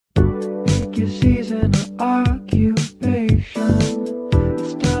your season or occupation.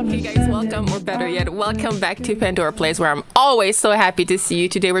 Hey guys, welcome, or better yet, welcome back to Pandora Plays, where I'm always so happy to see you.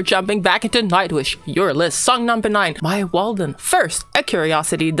 Today we're jumping back into Nightwish, your list, song number 9, My Walden. First, a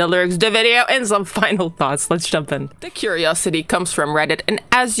curiosity, the lyrics, the video, and some final thoughts. Let's jump in. The curiosity comes from Reddit, and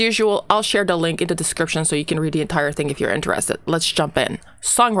as usual, I'll share the link in the description so you can read the entire thing if you're interested. Let's jump in.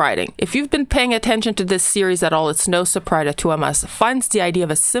 Songwriting. If you've been paying attention to this series at all, it's no surprise that Tuomas finds the idea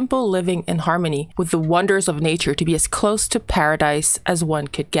of a simple living in harmony with the wonders of nature to be as close to paradise as one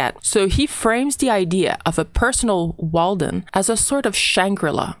could get. So he frames the idea of a personal Walden as a sort of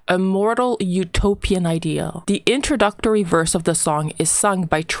Shangri-La, a mortal utopian ideal. The introductory verse of the song is sung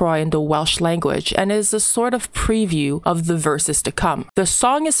by Troy in the Welsh language and is a sort of preview of the verses to come. The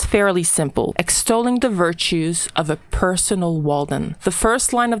song is fairly simple, extolling the virtues of a personal Walden. The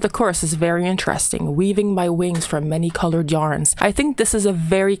first line of the chorus is very interesting, weaving my wings from many colored yarns. I think this is a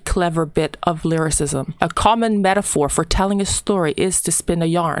very clever bit of lyricism. A common metaphor for telling a story is to spin a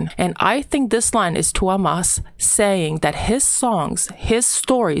yarn, and I think this line is Tuomas saying that his songs, his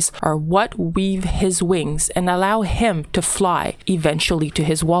stories, are what weave his wings and allow him to fly eventually to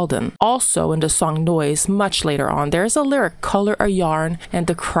his Walden. Also in the song Noise, much later on, there's a lyric, color a yarn and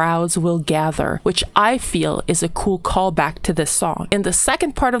the crowds will gather, which I feel is a cool callback to this song. In the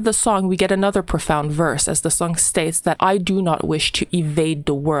second part of the song, we get another profound verse as the song states that I do not wish to evade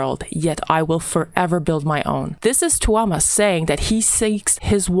the world, yet I will forever build my own. This is Tuomas saying that he seeks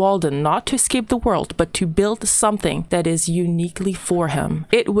his Walden not to escape the world, but to build something that is uniquely for him.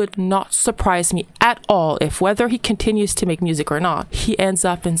 It would not surprise me at all if, whether he continues to make music or not, he ends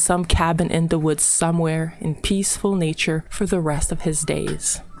up in some cabin in the woods somewhere in peaceful nature for the rest of his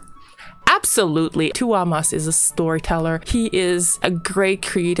days. Absolutely, Tuomas is a storyteller. He is a great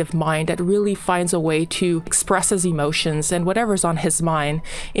creative mind that really finds a way to express his emotions and whatever's on his mind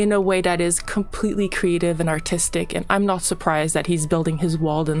in a way that is completely creative and artistic, and I'm not surprised that he's building his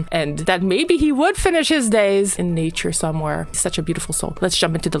Walden and that maybe he would finish his days in nature somewhere. He's such a beautiful soul. Let's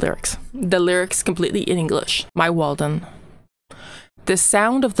jump into the lyrics. The lyrics completely in English. My Walden. The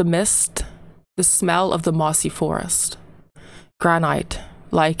sound of the mist, the smell of the mossy forest, granite,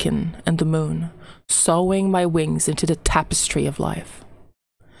 lichen, and the moon, sewing my wings into the tapestry of life.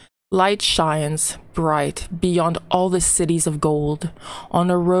 Light shines bright beyond all the cities of gold, on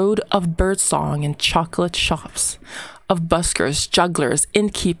a road of birdsong and chocolate shops, of buskers, jugglers,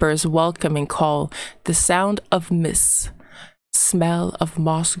 innkeepers welcoming call, the sound of mists, smell of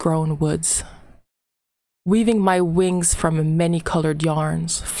moss-grown woods. Weaving my wings from many-colored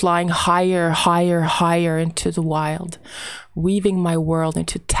yarns, flying higher, higher, higher into the wild, weaving my world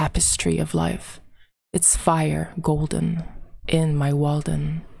into tapestry of life. It's fire golden in my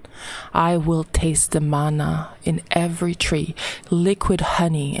Walden. I will taste the manna in every tree, liquid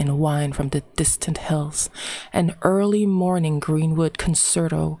honey and wine from the distant hills. An early morning greenwood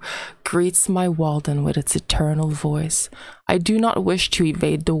concerto greets my Walden with its eternal voice. I do not wish to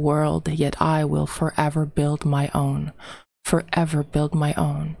evade the world, yet I will forever build my own. Forever build my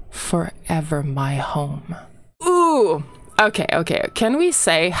own. Forever my home. Ooh! Okay. Can we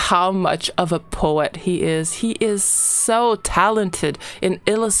say how much of a poet he is? He is so talented in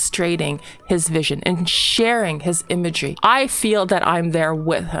illustrating his vision and sharing his imagery. I feel that I'm there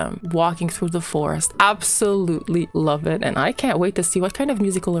with him, walking through the forest. Absolutely love it. And I can't wait to see what kind of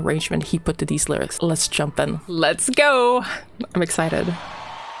musical arrangement he put to these lyrics. Let's jump in. Let's go. I'm excited.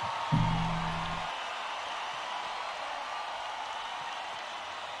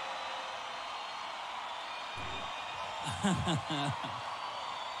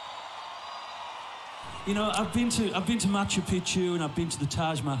 You know, I've been to Machu Picchu, and I've been to the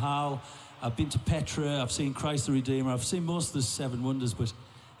Taj Mahal, I've been to Petra, I've seen Christ the Redeemer, I've seen most of the Seven Wonders, but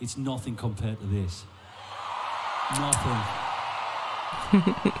it's nothing compared to this. Nothing.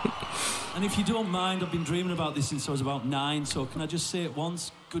 And if you don't mind, I've been dreaming about this since I was about 9, so can I just say it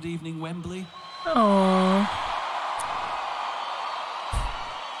once? Good evening, Wembley. Aww.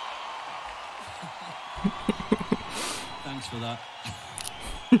 Thanks for that.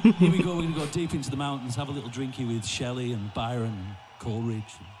 Here we go, we're going to go deep into the mountains, have a little drinky with Shelley and Byron and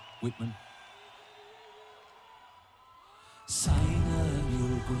Coleridge and Whitman.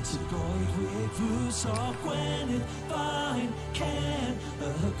 Signen gwynt with so gwenydd fain cen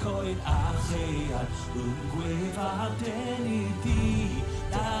y coed a chead gwef deni di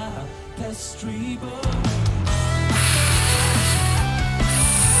tapestry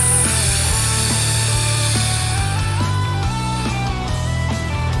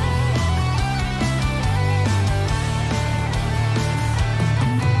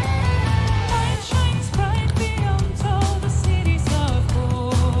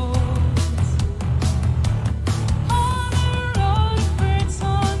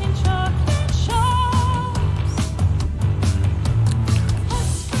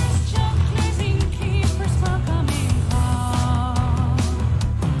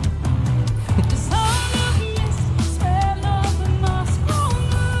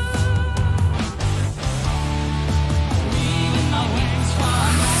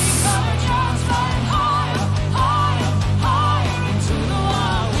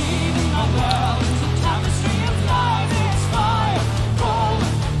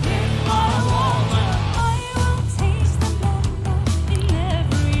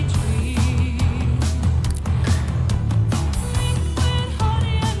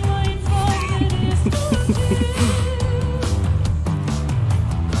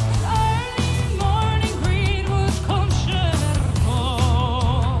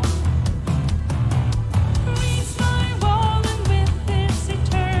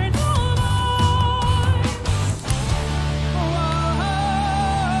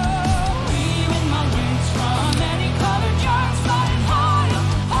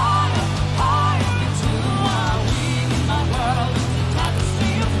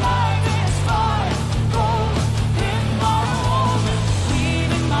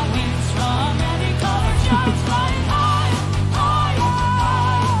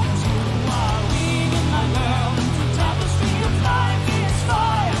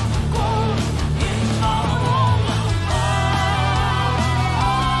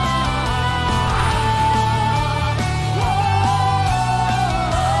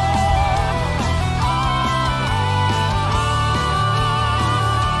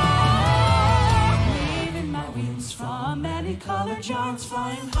Like giants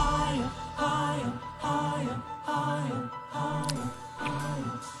flying higher, higher, higher, higher, higher,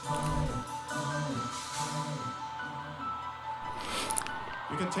 higher, higher, higher.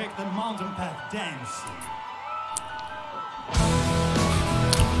 We can take the mountain path dancing.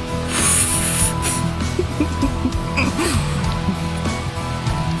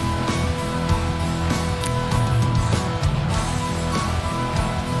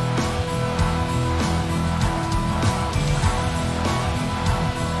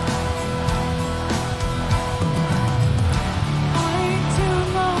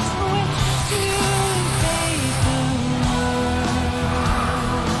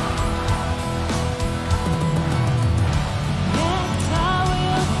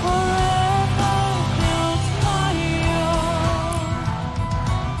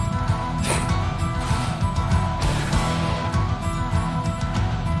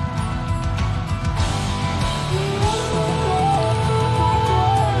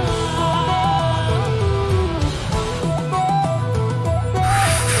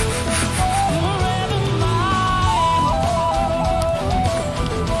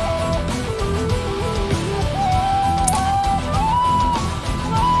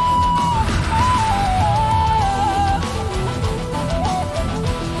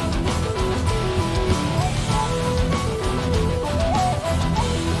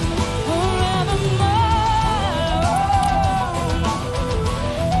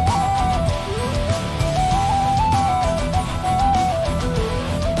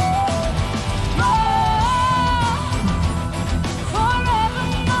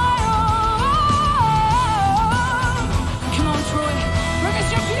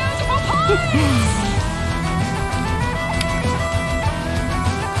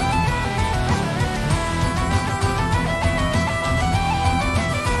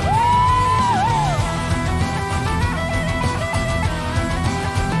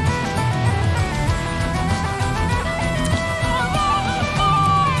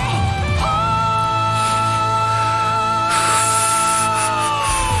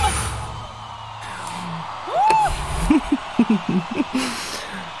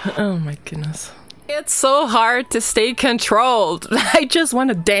 Oh my goodness. It's so hard to stay controlled. I just want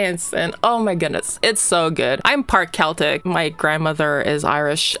to dance and oh my goodness, it's so good. I'm part Celtic. My grandmother is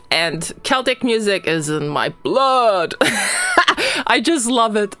Irish and Celtic music is in my blood. I just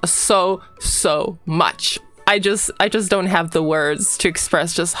love it so much. I just don't have the words to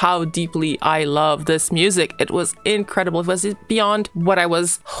express just how deeply I love this music. It was incredible. It was beyond what I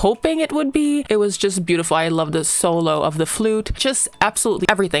was hoping it would be. It was just beautiful. I love the solo of the flute, just absolutely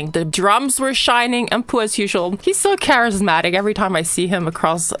everything. The drums were shining, and Pooh, as usual, he's so charismatic. Every time I see him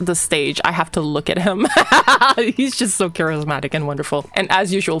across the stage, I have to look at him. He's just so charismatic and wonderful. And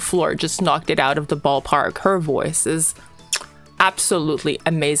as usual, Floor just knocked it out of the ballpark. Her voice is absolutely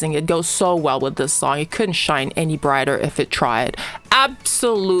amazing. It goes so well with this song. It couldn't shine any brighter if it tried.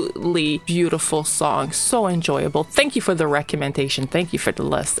 Absolutely beautiful song. So enjoyable. Thank you for the recommendation. Thank you for the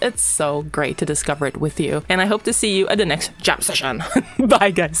list. It's so great to discover it with you. And I hope to see you at the next jam session.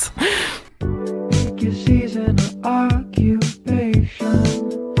 Bye, guys. Pick your season or occupation.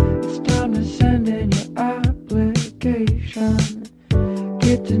 It's time to send in your application.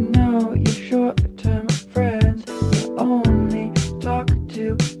 Get to know your short-term friends. You only talk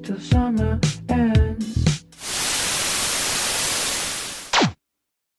to till summer